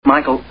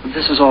Michael,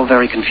 this is all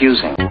very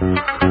confusing.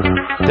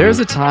 There's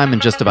a time in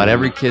just about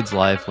every kid's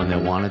life when they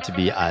wanted to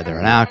be either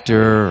an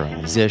actor or a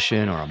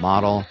musician or a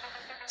model,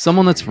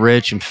 someone that's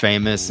rich and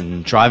famous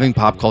and driving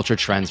pop culture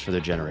trends for their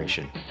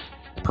generation.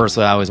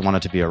 Personally, I always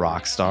wanted to be a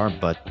rock star,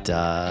 but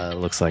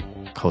looks like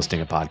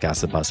hosting a podcast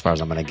is about as far as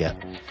I'm going to get.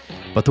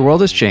 But the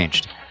world has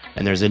changed,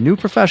 and there's a new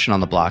profession on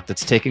the block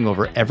that's taking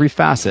over every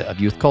facet of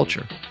youth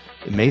culture.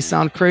 It may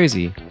sound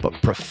crazy, but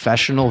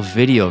professional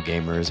video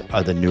gamers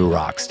are the new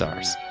rock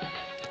stars.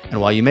 And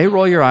while you may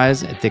roll your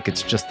eyes and think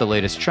it's just the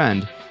latest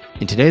trend,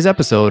 in today's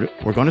episode,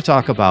 we're going to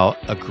talk about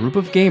a group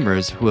of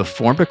gamers who have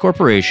formed a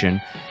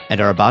corporation and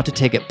are about to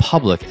take it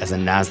public as a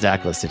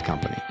NASDAQ-listed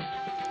company.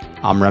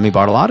 I'm Remy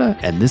Bartolotta,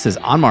 and this is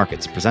On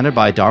Markets, presented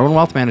by Darwin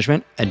Wealth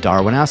Management and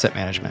Darwin Asset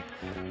Management.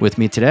 With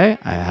me today,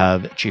 I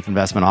have Chief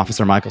Investment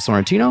Officer Michael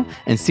Sorrentino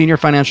and Senior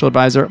Financial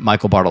Advisor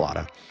Michael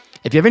Bartolotta.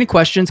 If you have any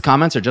questions,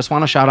 comments, or just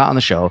want to shout out on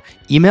the show,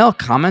 email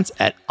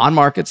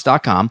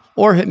comments@onmarkets.com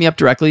or hit me up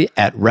directly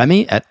at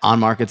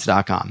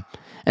remy@onmarkets.com.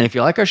 And if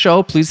you like our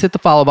show, please hit the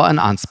follow button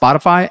on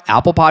Spotify,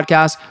 Apple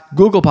Podcasts,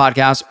 Google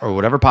Podcasts, or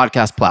whatever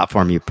podcast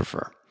platform you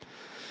prefer.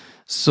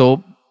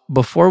 So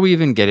before we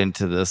even get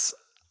into this,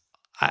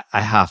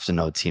 I have to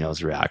know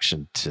Tino's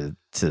reaction to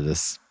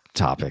this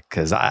topic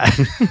because I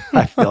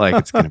feel like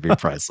it's going to be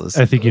priceless.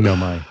 I think you know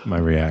my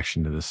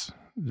reaction to this.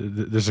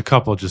 There's a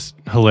couple just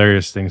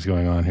hilarious things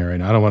going on here right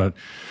now. I don't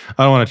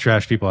want to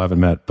trash people I haven't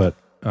met, but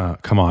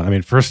come on. I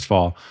mean, first of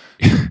all,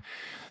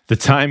 the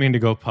timing to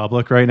go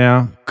public right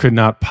now could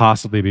not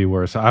possibly be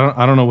worse.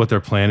 I don't know what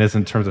their plan is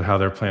in terms of how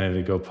they're planning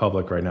to go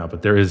public right now,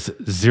 but there is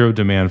zero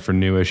demand for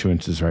new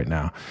issuances right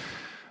now.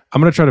 I'm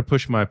going to try to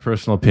push my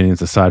personal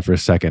opinions aside for a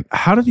second.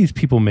 How do these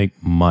people make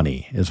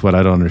money is what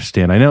I don't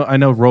understand. I know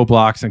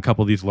Roblox and a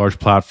couple of these large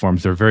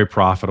platforms, they're very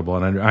profitable,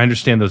 and I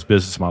understand those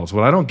business models.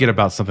 What I don't get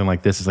about something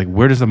like this is like,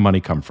 where does the money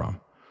come from?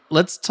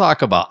 Let's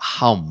talk about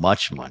how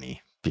much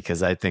money,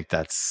 because I think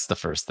that's the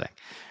first thing.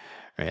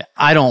 Right?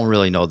 I don't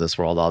really know this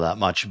world all that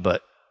much,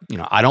 but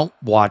I don't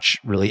watch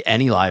really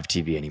any live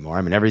TV anymore.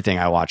 I mean, everything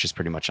I watch is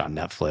pretty much on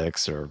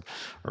Netflix or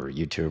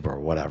YouTube or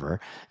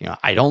whatever.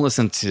 I don't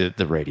listen to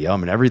the radio. I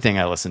mean, everything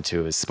I listen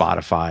to is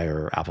Spotify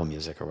or Apple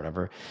Music or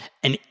whatever.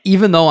 And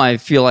even though I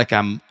feel like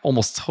I'm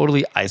almost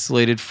totally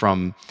isolated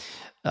from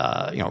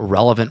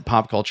relevant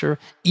pop culture,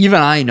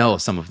 even I know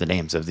some of the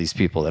names of these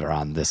people that are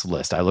on this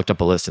list. I looked up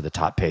a list of the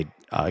top paid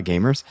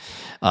gamers.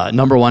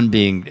 Number one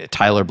being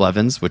Tyler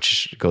Blevins,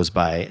 which goes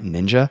by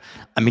Ninja.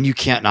 I mean, you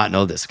can't not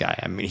know this guy.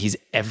 I mean, he's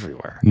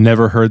everywhere.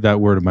 Never heard that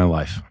word in my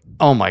life.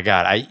 Oh my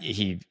God.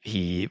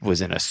 He was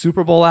in a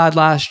Super Bowl ad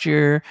last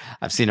year.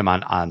 I've seen him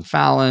on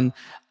Fallon.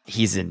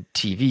 He's in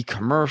TV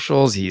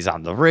commercials. He's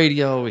on the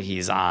radio.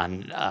 He's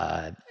on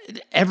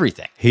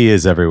everything. He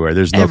is everywhere.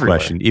 There's no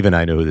question. Even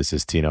I know who this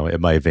is, Tino, at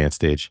my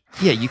advanced age.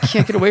 Yeah, you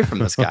can't get away from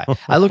this guy.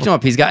 I looked him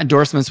up. He's got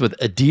endorsements with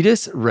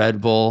Adidas,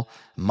 Red Bull,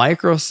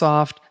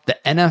 Microsoft, the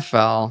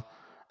NFL.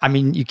 I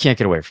mean, you can't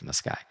get away from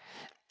this guy.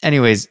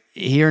 Anyways,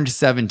 he earned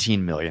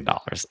 $17 million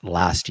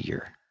last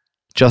year.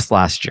 Just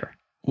last year.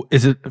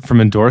 Is it from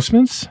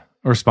endorsements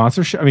or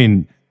sponsorship? I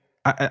mean,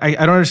 I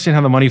don't understand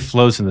how the money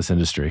flows in this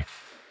industry.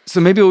 So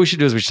maybe what we should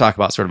do is we should talk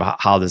about sort of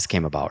how this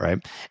came about,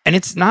 right? And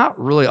it's not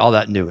really all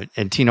that new.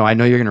 And Tino, I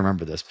know you're going to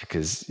remember this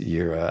because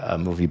you're a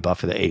movie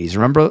buff of the 80s.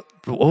 Remember,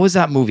 what was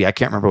that movie? I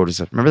can't remember what it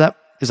was. Remember that?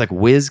 It was like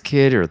Whiz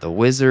Kid or The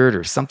Wizard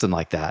or something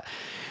like that.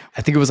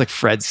 I think it was like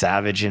Fred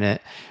Savage in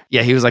it.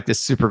 Yeah, he was like this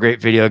super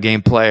great video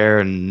game player.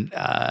 And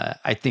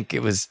I think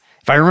it was,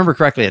 if I remember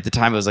correctly, at the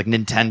time, it was like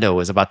Nintendo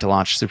was about to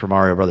launch Super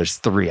Mario Brothers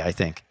 3, I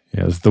think.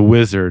 Yeah, it was The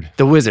Wizard.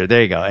 The Wizard,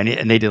 there you go.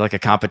 And they did like a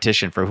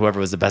competition for whoever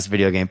was the best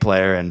video game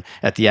player. And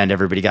at the end,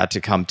 everybody got to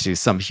come to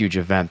some huge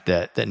event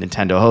that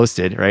Nintendo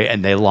hosted, right?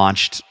 And they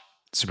launched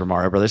Super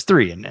Mario Brothers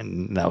 3.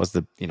 And that was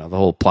the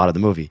whole plot of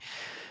the movie.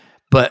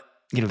 But,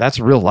 that's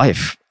real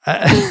life.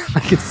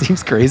 Like, it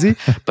seems crazy,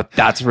 but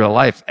that's real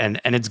life.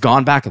 And it's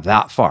gone back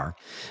that far.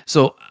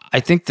 So I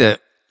think that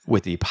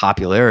with the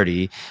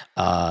popularity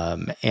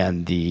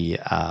and the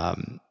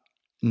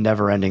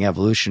never-ending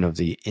evolution of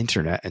the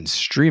internet and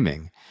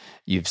streaming,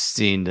 you've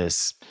seen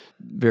this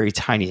very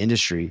tiny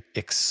industry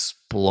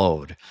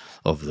explode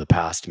over the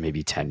past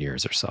maybe 10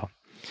 years or so.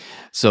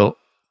 So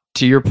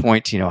to your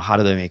point, how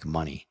do they make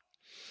money?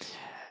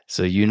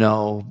 So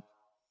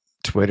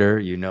Twitter,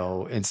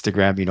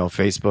 Instagram,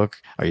 Facebook.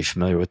 Are you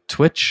familiar with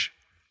Twitch?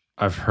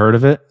 I've heard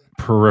of it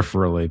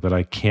peripherally, but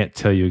I can't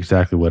tell you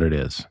exactly what it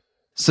is.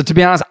 So to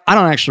be honest, I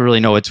don't actually really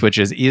know what Twitch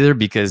is either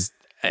because,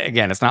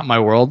 again, it's not my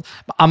world.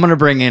 But I'm going to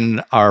bring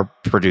in our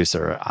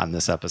producer on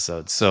this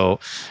episode. So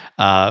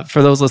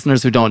for those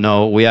listeners who don't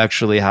know, we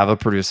actually have a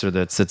producer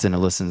that sits in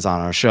and listens on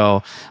our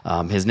show.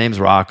 His name's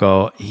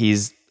Rocco.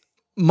 He's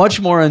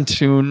much more in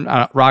tune.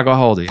 Rocco,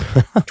 how old are you?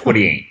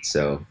 28.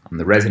 So I'm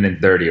the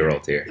resident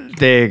 30-year-old here.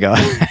 There you go.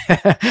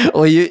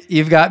 Well,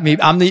 you've got me.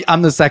 I'm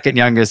the second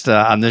youngest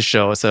on this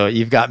show. So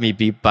you've got me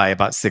beat by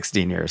about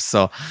 16 years.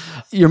 So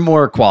you're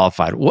more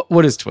qualified.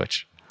 What is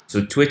Twitch?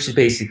 So Twitch is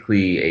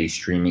basically a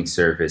streaming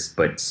service,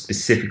 but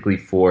specifically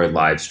for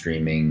live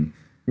streaming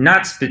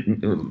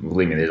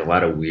believe me, there's a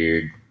lot of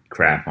weird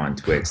crap on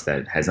Twitch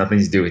that has nothing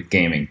to do with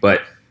gaming,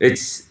 but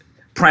it's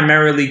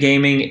primarily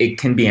gaming. It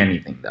can be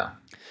anything though.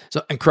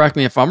 So, and correct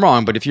me if I'm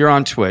wrong, but if you're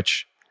on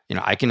Twitch,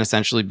 I can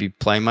essentially be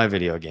playing my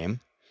video game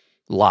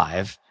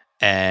live,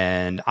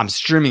 and I'm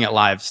streaming it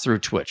live through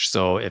Twitch.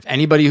 So if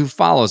anybody who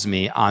follows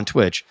me on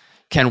Twitch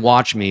can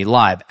watch me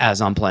live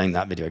as I'm playing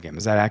that video game.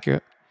 Is that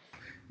accurate?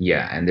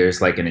 Yeah, and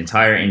there's like an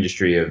entire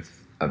industry of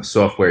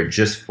software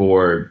just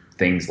for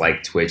things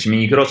like Twitch. I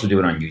mean, you could also do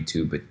it on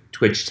YouTube, but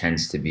Twitch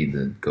tends to be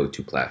the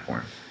go-to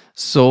platform.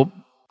 So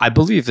I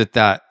believe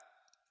that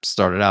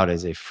started out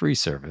as a free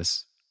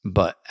service,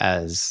 but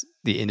as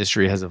the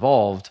industry has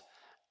evolved,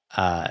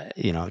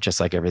 just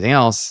like everything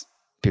else,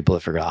 people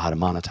have figured out how to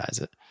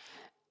monetize it.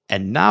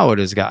 And now it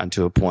has gotten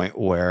to a point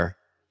where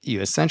you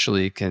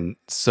essentially can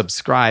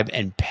subscribe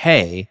and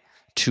pay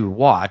to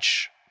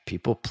watch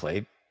people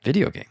play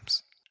video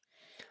games.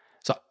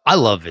 So I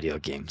love video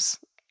games.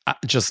 I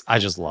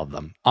just love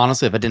them.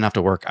 Honestly, if I didn't have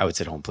to work, I would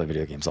sit home and play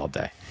video games all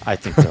day. I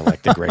think they're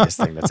like the greatest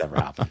thing that's ever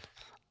happened.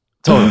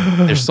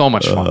 Totally. They're so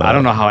much fun. I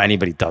don't know how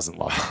anybody doesn't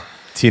love them.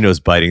 Tino's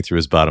biting through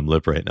his bottom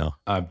lip right now.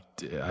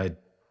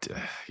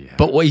 Yeah.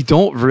 But what you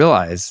don't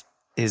realize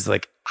is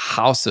like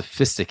how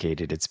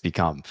sophisticated it's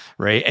become,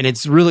 right? And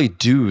it's really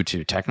due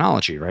to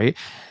technology, right?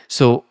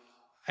 So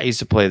I used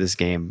to play this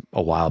game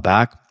a while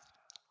back,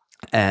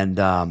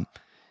 and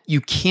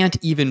you can't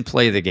even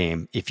play the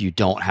game if you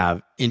don't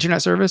have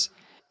internet service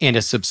and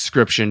a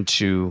subscription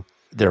to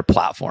their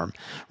platform,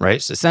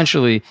 right? So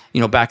essentially,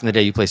 back in the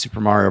day, you play Super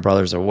Mario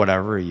Brothers or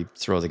whatever, you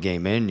throw the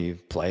game in, you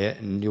play it,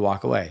 and you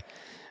walk away.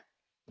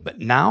 But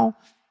now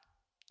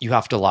you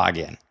have to log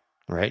in,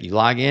 right? You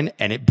log in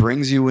and it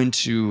brings you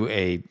into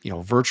a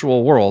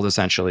virtual world,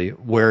 essentially,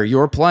 where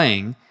you're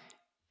playing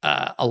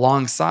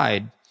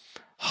alongside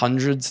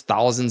hundreds,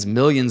 thousands,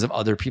 millions of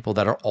other people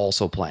that are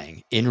also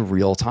playing in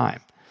real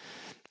time.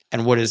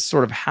 And what has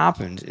sort of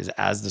happened is,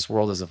 as this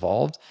world has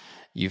evolved,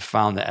 you've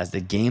found that as the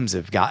games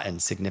have gotten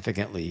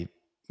significantly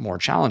more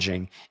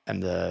challenging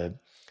and the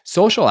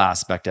social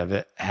aspect of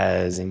it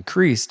has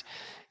increased,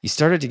 you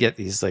started to get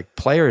these like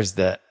players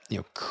that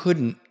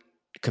couldn't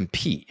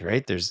compete,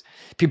 right? There's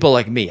people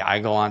like me. I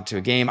go on to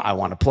a game, I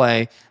want to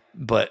play,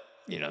 but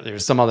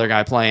there's some other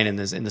guy playing in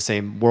the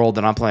same world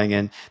that I'm playing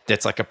in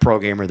that's like a pro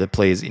gamer that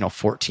plays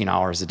 14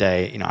 hours a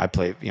day. I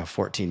play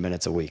 14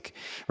 minutes a week,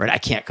 right? I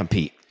can't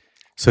compete.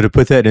 So to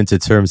put that into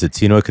terms that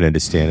Tino can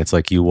understand, it's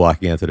like you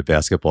walking onto the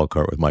basketball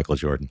court with Michael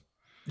Jordan.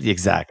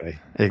 Exactly.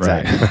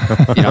 Right.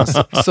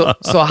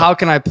 So how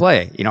can I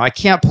play? I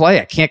can't play.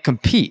 I can't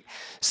compete.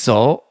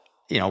 So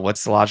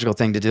what's the logical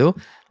thing to do?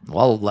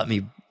 Well, let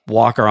me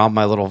walk around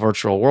my little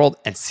virtual world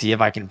and see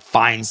if I can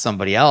find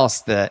somebody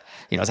else that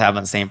is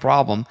having the same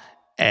problem.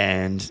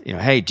 And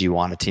hey, do you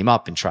want to team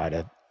up and try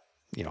to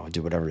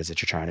do whatever it is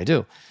that you're trying to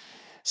do?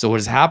 So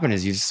what has happened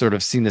is you've sort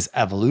of seen this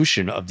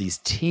evolution of these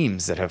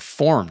teams that have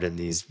formed in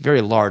these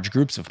very large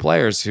groups of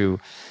players who,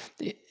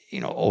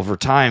 over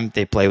time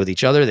they play with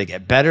each other, they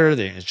get better.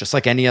 It's just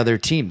like any other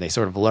team. They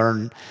sort of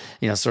learn,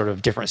 sort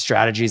of different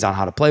strategies on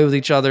how to play with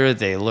each other.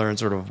 They learn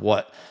sort of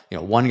what,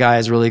 one guy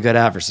is really good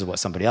at versus what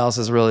somebody else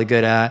is really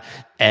good at.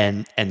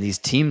 And these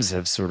teams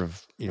have sort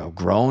of,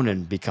 grown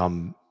and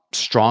become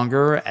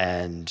stronger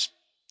and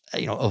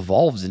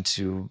evolved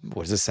into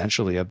what is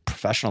essentially a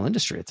professional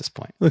industry at this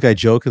point. Look, I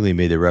jokingly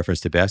made the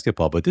reference to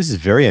basketball, but this is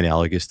very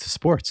analogous to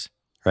sports,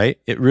 right?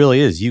 It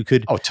really is. You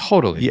could... Oh,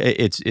 totally. Yeah,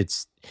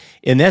 it's,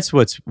 and that's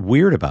what's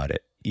weird about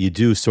it. You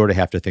do sort of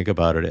have to think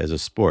about it as a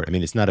sport. I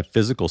mean, it's not a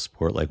physical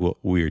sport like what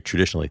we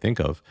traditionally think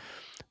of,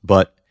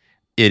 but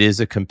it is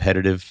a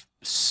competitive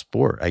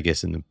sport, I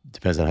guess, and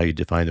depends on how you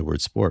define the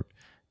word sport.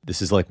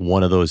 This is like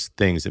one of those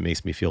things that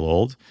makes me feel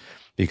old,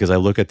 because I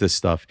look at this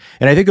stuff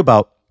and I think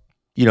about,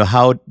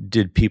 how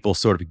did people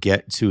sort of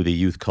get to the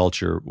youth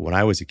culture when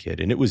I was a kid?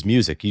 And it was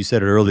music. You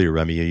said it earlier,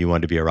 Remy, you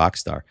wanted to be a rock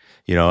star.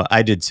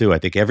 I did too. I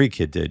think every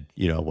kid did,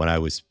 when I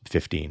was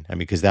 15. I mean,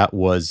 because that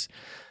was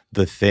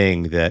the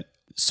thing that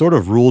sort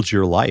of ruled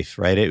your life,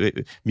 right?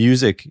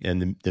 Music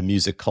and the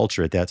music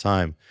culture at that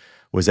time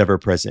was ever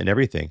present in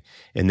everything.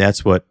 And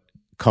that's what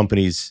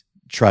companies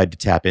tried to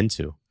tap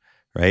into,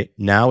 right?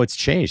 Now it's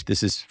changed.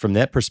 This is, from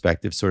that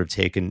perspective, sort of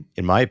taken,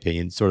 in my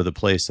opinion, sort of the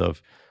place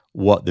of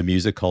what the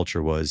music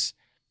culture was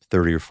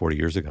 30 or 40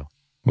 years ago.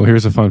 Well,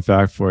 here's a fun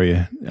fact for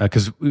you,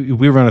 because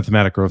we run a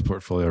thematic growth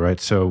portfolio,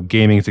 right? So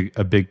gaming is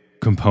a big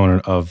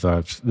component of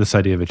this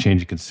idea of a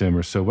changing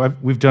consumer. So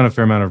we've done a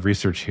fair amount of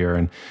research here,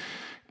 and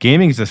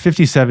gaming is a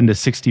 $57 to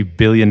 $60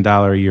 billion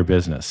a year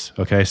business.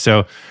 Okay,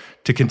 so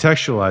to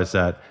contextualize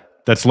that,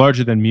 that's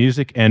larger than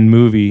music and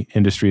movie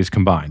industries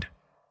combined.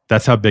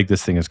 That's how big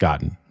this thing has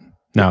gotten.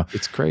 Now,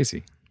 It's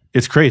crazy.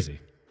 It's crazy.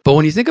 But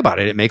when you think about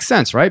it, it makes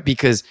sense, right?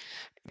 Because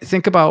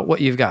think about what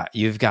you've got.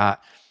 You've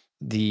got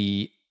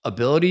the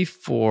ability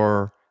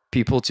for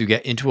people to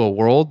get into a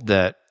world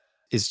that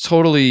is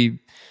totally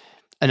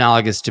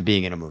analogous to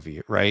being in a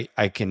movie, right?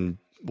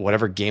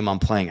 Whatever game I'm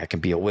playing, I can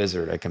be a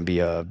wizard, I can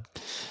be a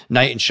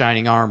knight in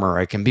shining armor,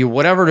 I can be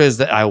whatever it is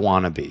that I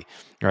want to be,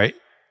 right?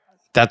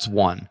 That's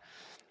one.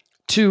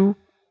 Two,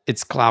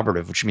 it's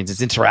collaborative, which means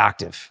it's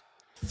interactive.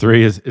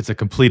 3 is it's a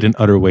complete and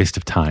utter waste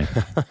of time.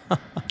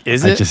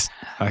 Is it?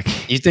 I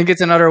You think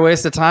it's an utter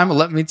waste of time? Well,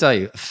 let me tell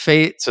you.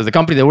 So the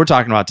company that we're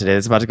talking about today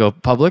that's about to go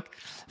public,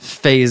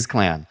 FaZe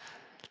Clan,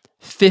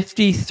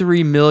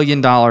 $53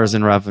 million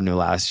in revenue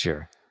last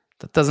year.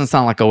 That doesn't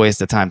sound like a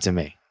waste of time to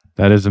me.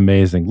 That is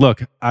amazing.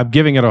 Look, I'm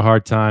giving it a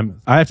hard time.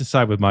 I have to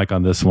side with Mike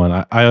on this one.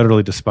 I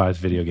utterly despise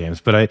video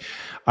games, but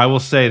I will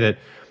say that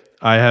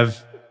I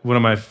have one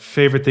of my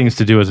favorite things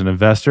to do as an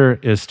investor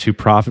is to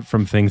profit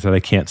from things that I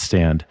can't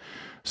stand.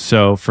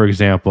 So, for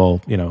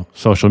example,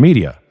 social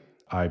media.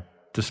 I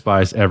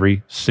despise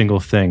every single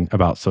thing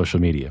about social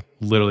media,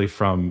 literally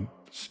from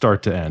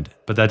start to end.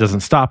 But that doesn't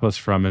stop us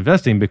from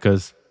investing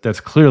because that's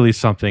clearly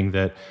something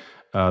that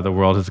the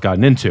world has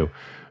gotten into.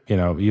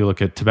 You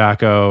look at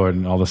tobacco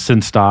and all the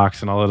sin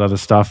stocks and all that other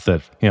stuff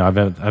that,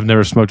 I've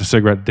never smoked a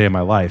cigarette a day in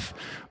my life,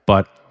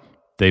 but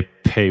they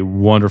pay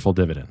wonderful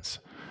dividends.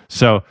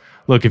 So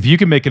look, if you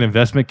can make an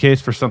investment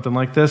case for something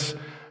like this,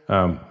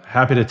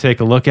 happy to take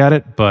a look at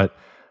it. But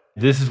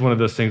this is one of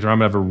those things where I'm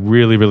going to have a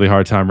really, really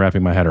hard time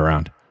wrapping my head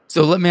around.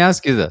 So let me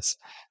ask you this.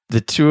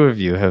 The two of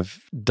you have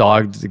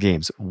dogged the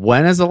games.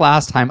 When is the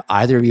last time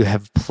either of you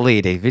have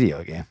played a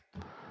video game?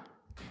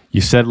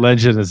 You said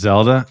Legend of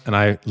Zelda, and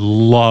I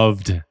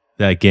loved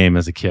that game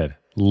as a kid.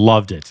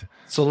 Loved it.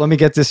 So let me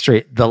get this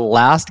straight. The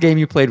last game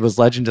you played was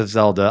Legend of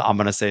Zelda, I'm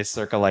going to say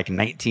circa like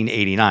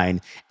 1989,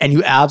 and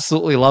you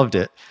absolutely loved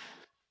it.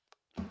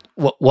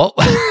 What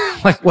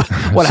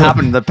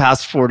happened in the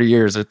past 40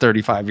 years or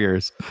 35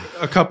 years?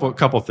 A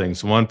couple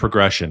things. One,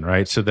 progression,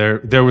 right? So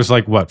there was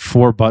like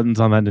 4 buttons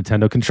on that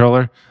Nintendo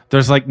controller.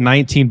 There's like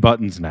 19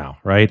 buttons now,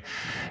 right?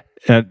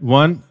 And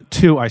 1,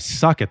 2, I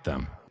suck at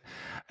them.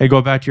 I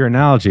go back to your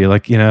analogy,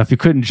 like, if you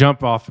couldn't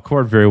jump off the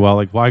court very well,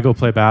 like why go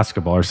play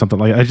basketball or something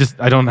like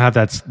I don't have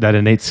that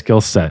innate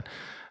skill set.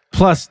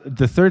 Plus,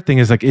 the third thing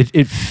is like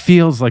it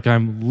feels like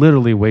I'm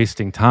literally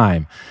wasting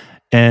time,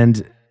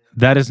 and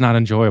that is not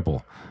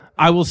enjoyable.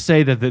 I will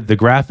say that the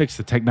graphics,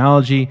 the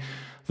technology,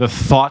 the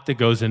thought that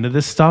goes into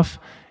this stuff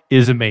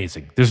is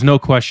amazing. There's no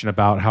question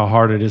about how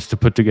hard it is to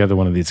put together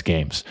one of these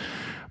games,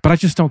 but I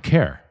just don't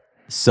care.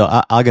 So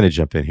I'm going to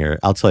jump in here.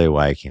 I'll tell you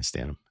why I can't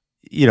stand them.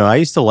 I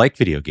used to like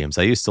video games.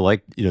 I used to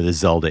like, the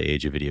Zelda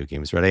age of video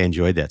games, right? I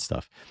enjoyed that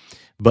stuff.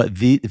 But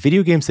the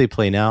video games they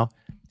play now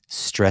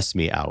stress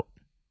me out.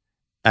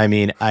 I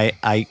mean,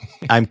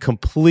 I'm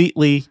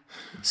completely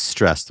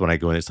stressed when I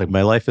go in. It's like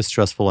my life is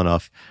stressful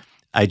enough.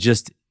 I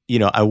just,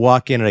 I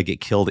walk in and I get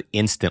killed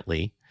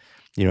instantly.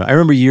 I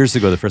remember years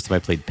ago, the first time I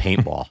played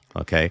paintball,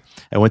 okay?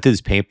 I went to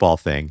this paintball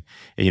thing,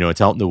 and,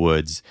 it's out in the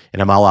woods,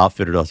 and I'm all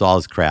outfitted with all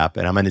this crap,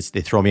 and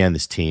they throw me on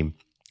this team,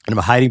 and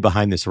I'm hiding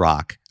behind this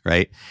rock,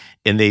 right?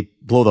 And they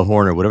blow the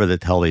horn or whatever the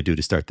hell they do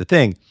to start the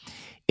thing.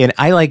 And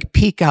I like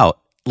peek out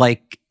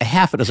like a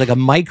half, it's like a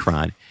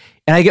micron,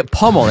 and I get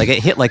pummeled. I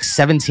get hit like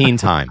 17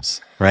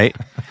 times, right?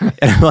 And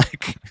I'm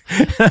like,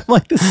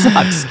 this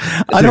sucks.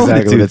 I don't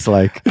want to do what it's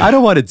like. I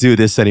don't want to do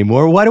this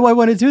anymore. Why do I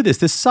want to do this?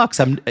 This sucks.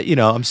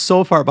 I'm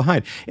so far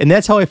behind. And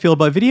that's how I feel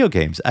about video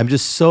games. I'm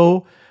just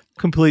so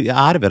completely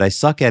out of it. I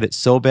suck at it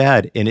so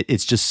bad, and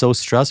it's just so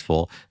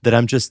stressful that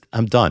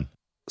I'm done.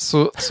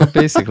 So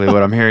basically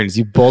what I'm hearing is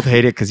you both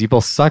hate it because you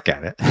both suck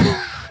at it.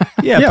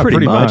 Yeah,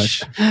 pretty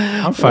much.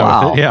 I'm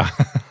fine with it. Yeah.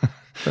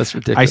 That's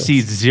ridiculous. I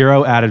see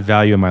zero added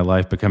value in my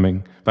life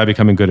by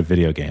becoming good at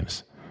video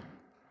games.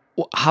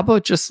 Well, how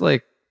about just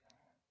like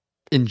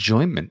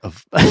enjoyment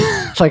of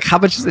like how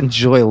about just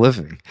enjoy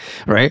living,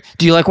 right?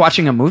 Do you like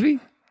watching a movie?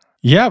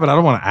 Yeah, but I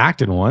don't want to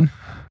act in one.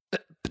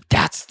 But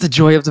that's the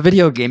joy of the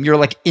video game. You're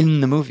like in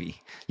the movie.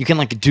 You can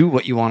like do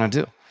what you want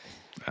to do.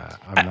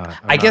 I'm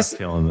not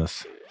feeling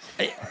this.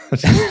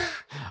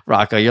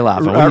 Rocco, you're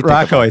laughing.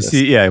 Rocco, I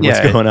see. Yeah, what's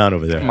going on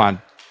over there? Come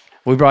on.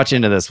 We brought you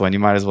into this one. You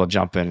might as well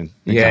jump in.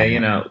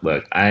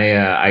 Look,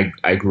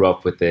 I grew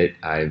up with it.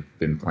 I've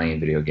been playing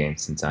video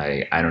games since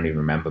I don't even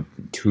remember,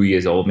 2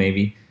 years old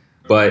maybe.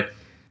 But,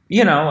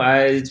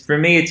 for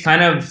me, it's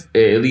kind of,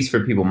 at least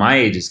for people my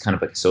age, it's kind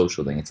of like a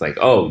social thing. It's like,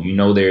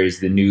 there's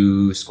the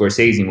new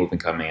Scorsese movie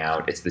coming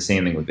out. It's the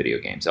same thing with video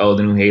games. Oh,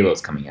 the new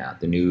Halo's coming out,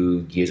 the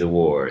new Gears of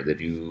War, the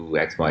new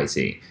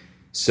XYZ.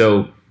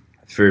 So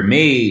for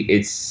me,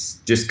 it's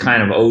just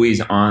kind of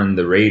always on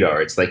the radar.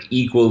 It's like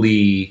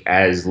equally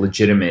as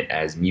legitimate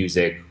as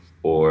music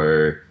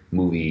or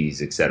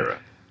movies, etc.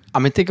 I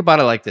mean, think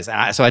about it like this.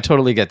 So I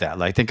totally get that.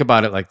 Like, think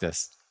about it like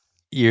this.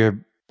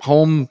 You're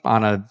home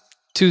on a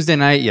Tuesday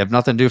night. You have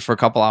nothing to do for a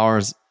couple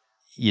hours.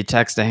 You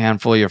text a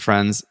handful of your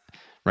friends,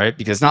 right?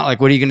 Because it's not like,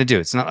 what are you going to do?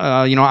 It's not,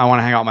 I want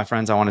to hang out with my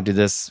friends. I want to do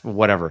this,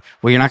 whatever.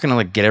 Well, you're not going to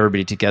like get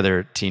everybody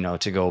together,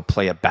 to go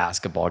play a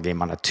basketball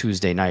game on a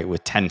Tuesday night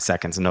with 10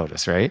 seconds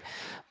notice, right?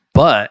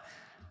 But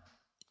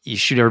you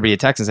shoot everybody a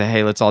text and say,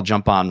 hey, let's all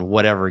jump on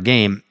whatever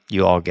game.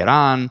 You all get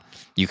on.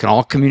 You can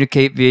all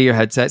communicate via your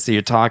headset. So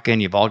you're talking.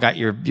 You've all got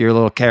your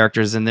little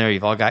characters in there.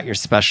 You've all got your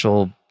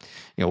special,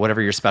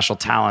 whatever your special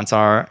talents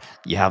are,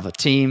 you have a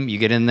team, you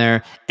get in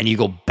there and you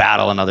go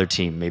battle another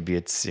team. Maybe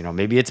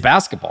it's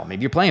basketball.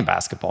 Maybe you're playing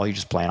basketball. You're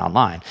just playing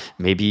online.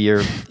 Maybe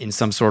you're in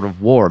some sort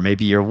of war.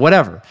 Maybe you're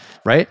whatever,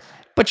 right?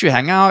 But you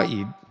hang out,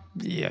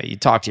 you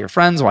talk to your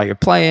friends while you're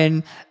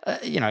playing.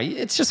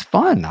 It's just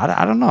fun.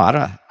 I don't know.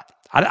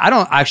 I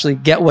don't actually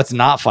get what's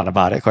not fun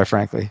about it, quite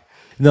frankly.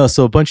 No,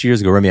 so a bunch of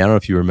years ago, Remy, I don't know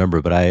if you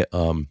remember, but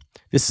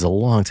this is a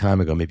long time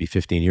ago, maybe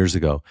 15 years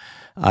ago,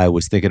 I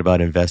was thinking about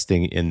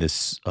investing in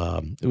this.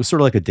 It was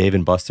sort of like a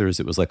Dave & Buster's.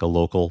 It was like a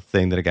local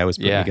thing that a guy was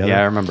putting together. Yeah,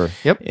 I remember.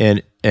 Yep.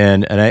 And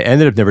I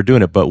ended up never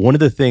doing it. But one of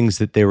the things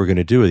that they were going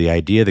to do, or the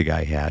idea the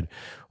guy had,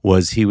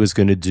 was he was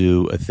going to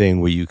do a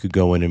thing where you could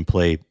go in and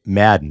play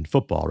Madden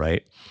football,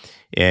 right?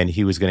 And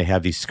he was going to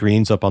have these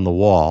screens up on the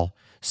wall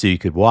so you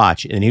could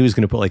watch. And he was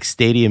going to put like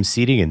stadium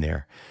seating in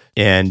there.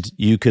 And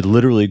you could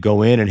literally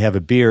go in and have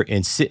a beer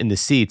and sit in the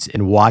seats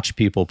and watch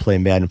people play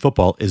Madden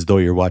football as though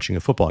you're watching a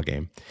football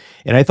game.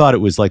 And I thought it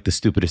was like the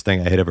stupidest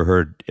thing I had ever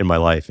heard in my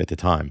life at the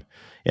time.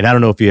 And I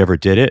don't know if he ever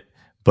did it,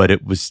 but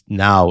it was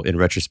now, in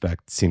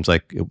retrospect, seems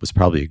like it was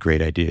probably a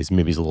great idea.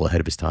 Maybe he's a little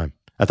ahead of his time.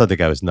 I thought the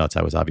guy was nuts.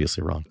 I was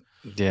obviously wrong.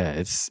 Yeah,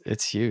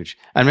 it's huge.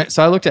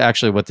 So I looked at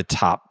actually what the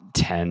top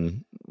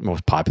 10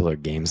 most popular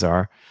games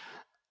are.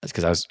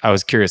 Because I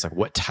was curious, like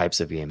what types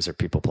of games are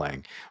people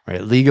playing?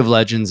 Right, League of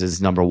Legends is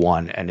number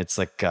one, and it's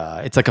like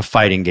a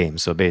fighting game.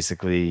 So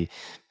basically,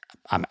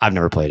 I've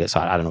never played it, so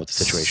I don't know what the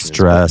situation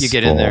stressful. is. You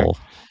get in there.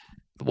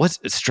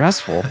 It's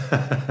stressful?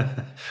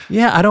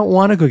 Yeah, I don't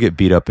want to go get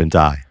beat up and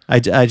die.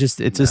 It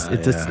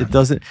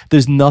doesn't.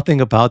 There's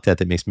nothing about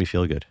that makes me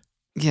feel good.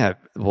 Yeah,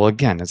 well,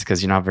 again, it's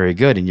because you're not very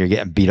good and you're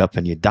getting beat up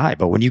and you die.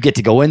 But when you get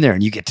to go in there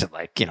and you get to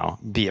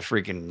be a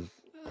freaking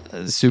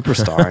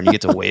superstar and you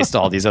get to waste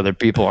all these other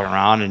people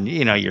around and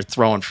you're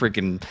throwing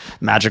freaking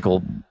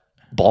magical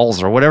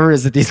balls or whatever it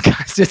is that these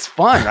guys, it's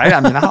fun, right? I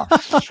mean,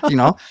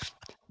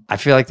 I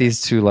feel like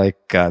these two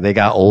they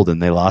got old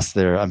and they lost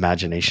their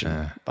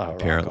imagination.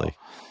 Apparently.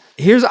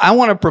 I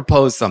want to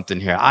propose something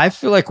here. I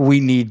feel like we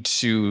need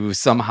to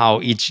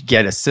somehow each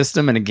get a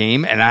system and a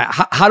game. And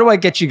how do I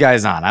get you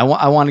guys on? I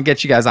want to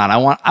get you guys on. I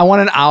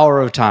want an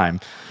hour of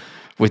time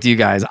with you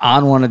guys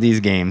on one of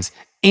these games.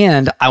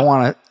 And I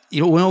want to,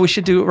 you know what we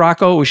should do,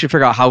 Rocco? We should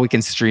figure out how we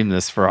can stream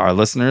this for our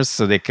listeners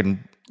so they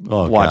can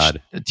watch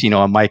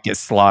Tino and Mike get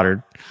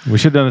slaughtered. We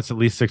should have done this at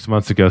least 6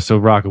 months ago. So,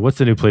 Rocco, what's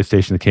the new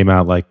PlayStation that came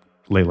out like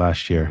late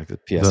last year? Like the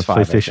PS5,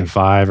 PlayStation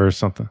 5 or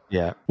something?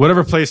 Yeah.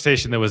 Whatever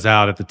PlayStation that was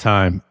out at the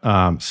time.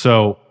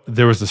 So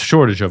there was a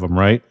shortage of them,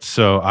 right?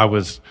 So I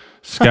was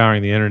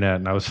scouring the internet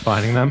and I was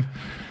finding them.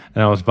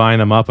 And I was buying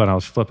them up and I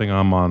was flipping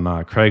them on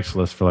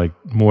Craigslist for like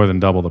more than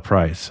double the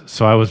price.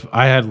 So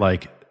I had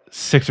like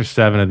 6 or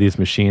 7 of these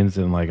machines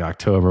in like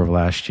October of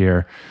last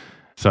year.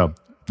 So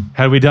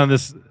had we done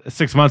this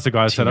 6 months ago,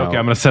 I said, okay,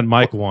 I'm going to send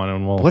Mike one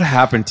and we'll... What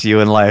happened to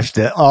you in life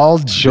that all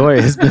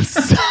joy has been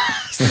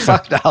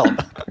sucked out?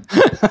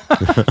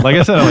 Like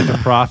I said, I like to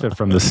profit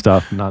from this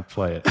stuff, not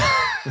play it.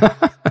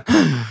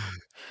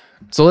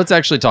 So let's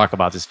actually talk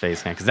about this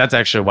FaZe Clan, because that's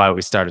actually why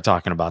we started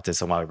talking about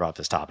this and why we brought up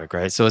this topic,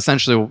 right? So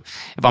essentially,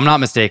 if I'm not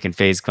mistaken,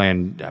 FaZe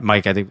Clan,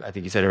 Mike, I think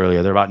you said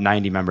earlier, they're about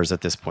 90 members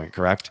at this point,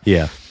 correct?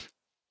 Yeah.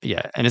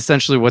 Yeah, and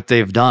essentially what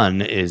they've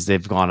done is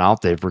they've gone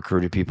out, they've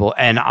recruited people,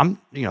 and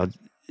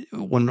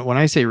when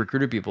I say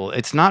recruited people,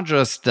 it's not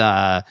just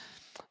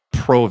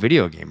pro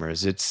video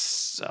gamers.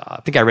 It's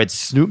I think I read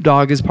Snoop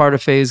Dogg is part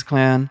of FaZe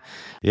Clan.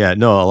 Yeah,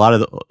 no, a lot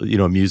of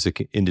the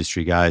music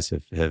industry guys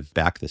have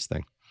backed this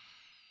thing.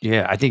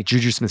 Yeah, I think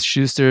Juju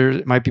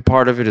Smith-Schuster might be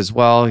part of it as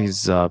well.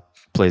 He's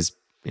plays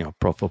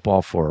pro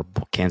football for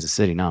Kansas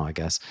City now, I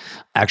guess.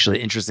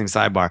 Actually, interesting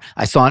sidebar.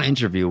 I saw an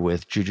interview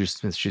with Juju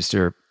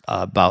Smith-Schuster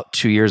about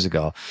 2 years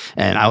ago.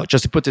 And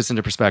just to put this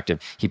into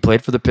perspective, he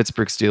played for the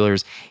Pittsburgh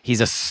Steelers.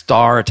 He's a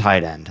star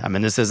tight end. I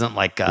mean, this isn't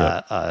like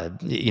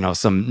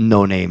some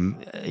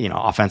no-name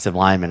offensive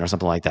lineman or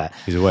something like that.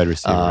 He's a wide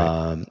receiver,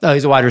 right? No,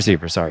 he's a wide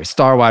receiver, sorry.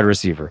 Star wide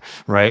receiver,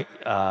 right?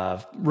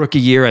 Rookie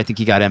year, I think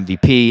he got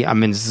MVP. I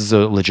mean, this is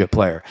a legit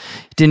player.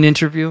 Did an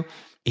interview.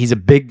 He's a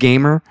big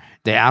gamer.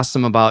 They asked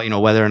him about,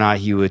 whether or not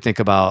he would think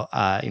about,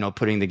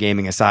 putting the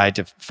gaming aside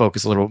to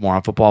focus a little bit more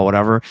on football,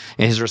 whatever.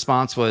 And his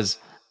response was,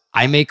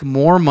 I make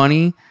more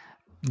money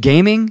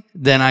gaming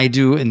than I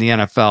do in the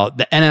NFL.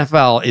 The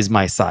NFL is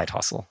my side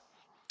hustle.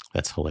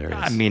 That's hilarious.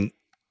 I mean,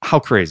 how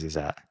crazy is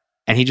that?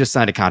 And he just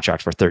signed a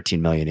contract for $13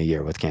 million a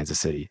year with Kansas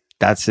City.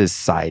 That's his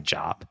side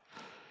job.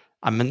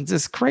 I mean,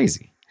 this is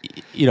crazy.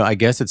 I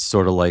guess it's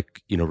sort of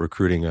like,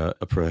 recruiting a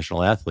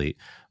professional athlete,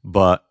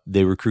 but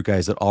they recruit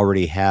guys that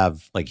already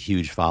have like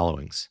huge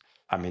followings.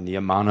 I mean, the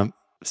amount of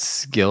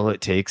skill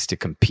it takes to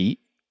compete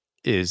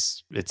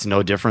it's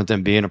no different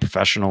than being a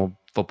professional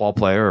football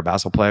player or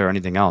basketball player or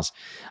anything else.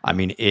 I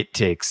mean, it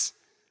takes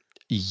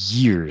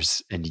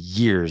years and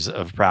years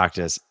of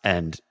practice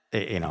and,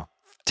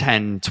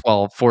 10,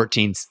 12,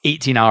 14,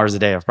 18 hours a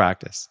day of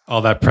practice.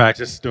 All that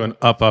practice doing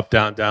up,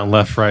 down,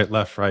 left,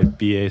 right,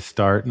 BA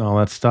start and all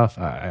that stuff.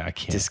 I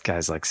can't. This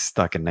guy's like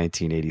stuck in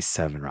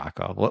 1987,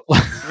 Rocco. What?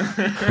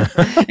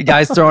 You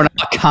guys throwing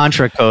out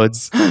contra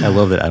codes. I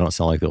love that I don't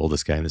sound like the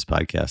oldest guy in this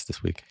podcast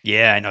this week.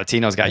 Yeah, I know.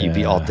 Tino's got you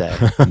beat all day.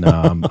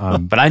 No,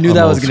 but I knew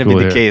that was going to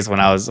be the case when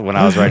I was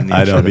writing the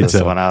intro to this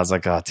too. one. I was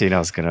like, oh,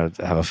 Tino's going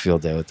to have a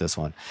field day with this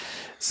one.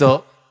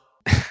 So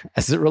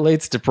as it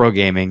relates to pro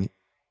gaming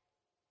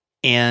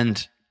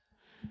and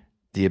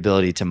the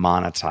ability to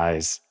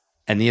monetize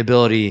and the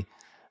ability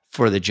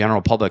for the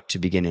general public to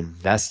begin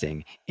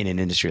investing in an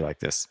industry like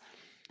this,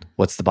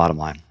 what's the bottom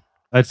line?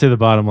 I'd say the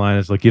bottom line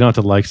is, like, you don't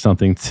have to like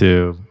something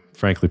to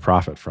frankly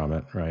profit from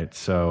it, right?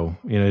 So,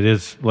 it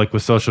is like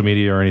with social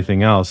media or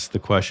anything else, the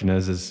question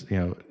is,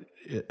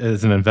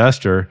 as an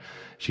investor,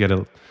 you got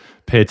to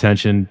pay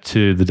attention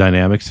to the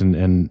dynamics,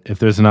 and if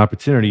there's an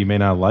opportunity, you may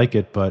not like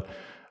it, but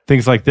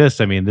things like this,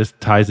 this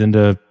ties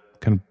into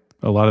kind of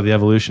a lot of the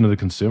evolution of the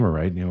consumer,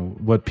 right?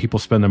 What people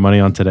spend their money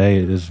on today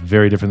is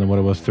very different than what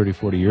it was 30,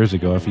 40 years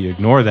ago. If you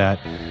ignore that,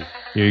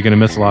 you're going to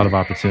miss a lot of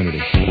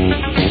opportunity.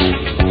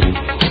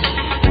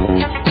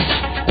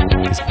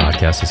 This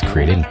podcast is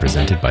created and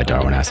presented by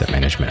Darwin Asset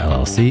Management,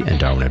 LLC and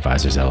Darwin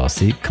Advisors,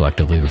 LLC,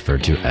 collectively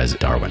referred to as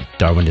Darwin.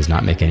 Darwin does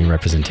not make any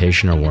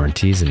representation or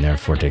warranties and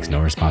therefore takes no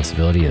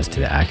responsibility as to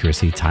the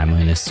accuracy,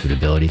 timeliness,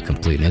 suitability,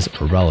 completeness,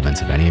 or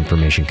relevance of any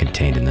information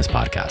contained in this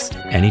podcast.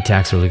 Any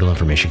tax or legal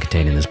information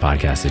contained in this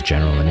podcast is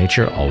general in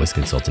nature. Always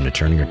consult an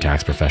attorney or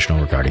tax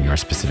professional regarding your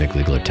specific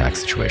legal or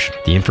tax situation.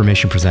 The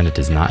information presented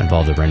does not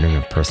involve the rendering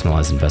of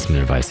personalized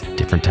investment advice.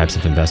 Different types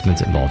of investments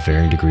involve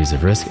varying degrees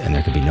of risk, and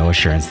there can be no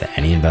assurance that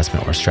any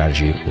investment or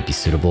strategy will be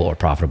suitable or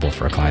profitable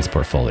for a client's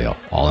portfolio.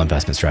 All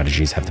investment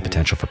strategies have the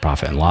potential for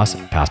profit and loss.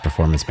 Past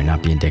performance may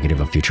not be indicative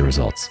of future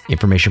results.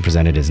 Information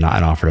presented is not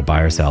an offer to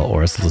buy or sell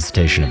or a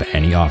solicitation of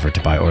any offer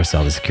to buy or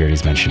sell the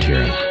securities mentioned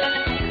herein.